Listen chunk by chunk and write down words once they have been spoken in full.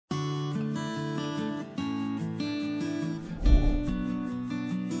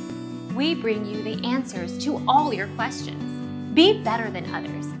we bring you the answers to all your questions. Be better than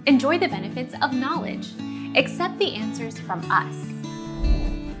others. Enjoy the benefits of knowledge. Accept the answers from us.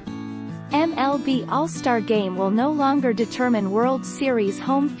 MLB All Star Game will no longer determine World Series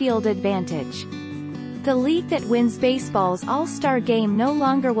home field advantage. The league that wins baseball's All-Star Game no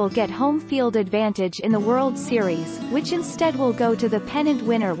longer will get home field advantage in the World Series, which instead will go to the pennant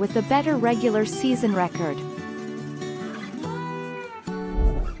winner with the better regular season record.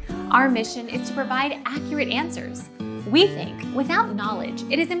 Our mission is to provide accurate answers. We think without knowledge,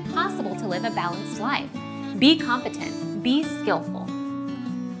 it is impossible to live a balanced life. Be competent, be skillful.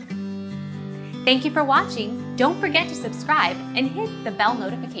 Thank you for watching. Don't forget to subscribe and hit the bell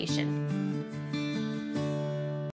notification.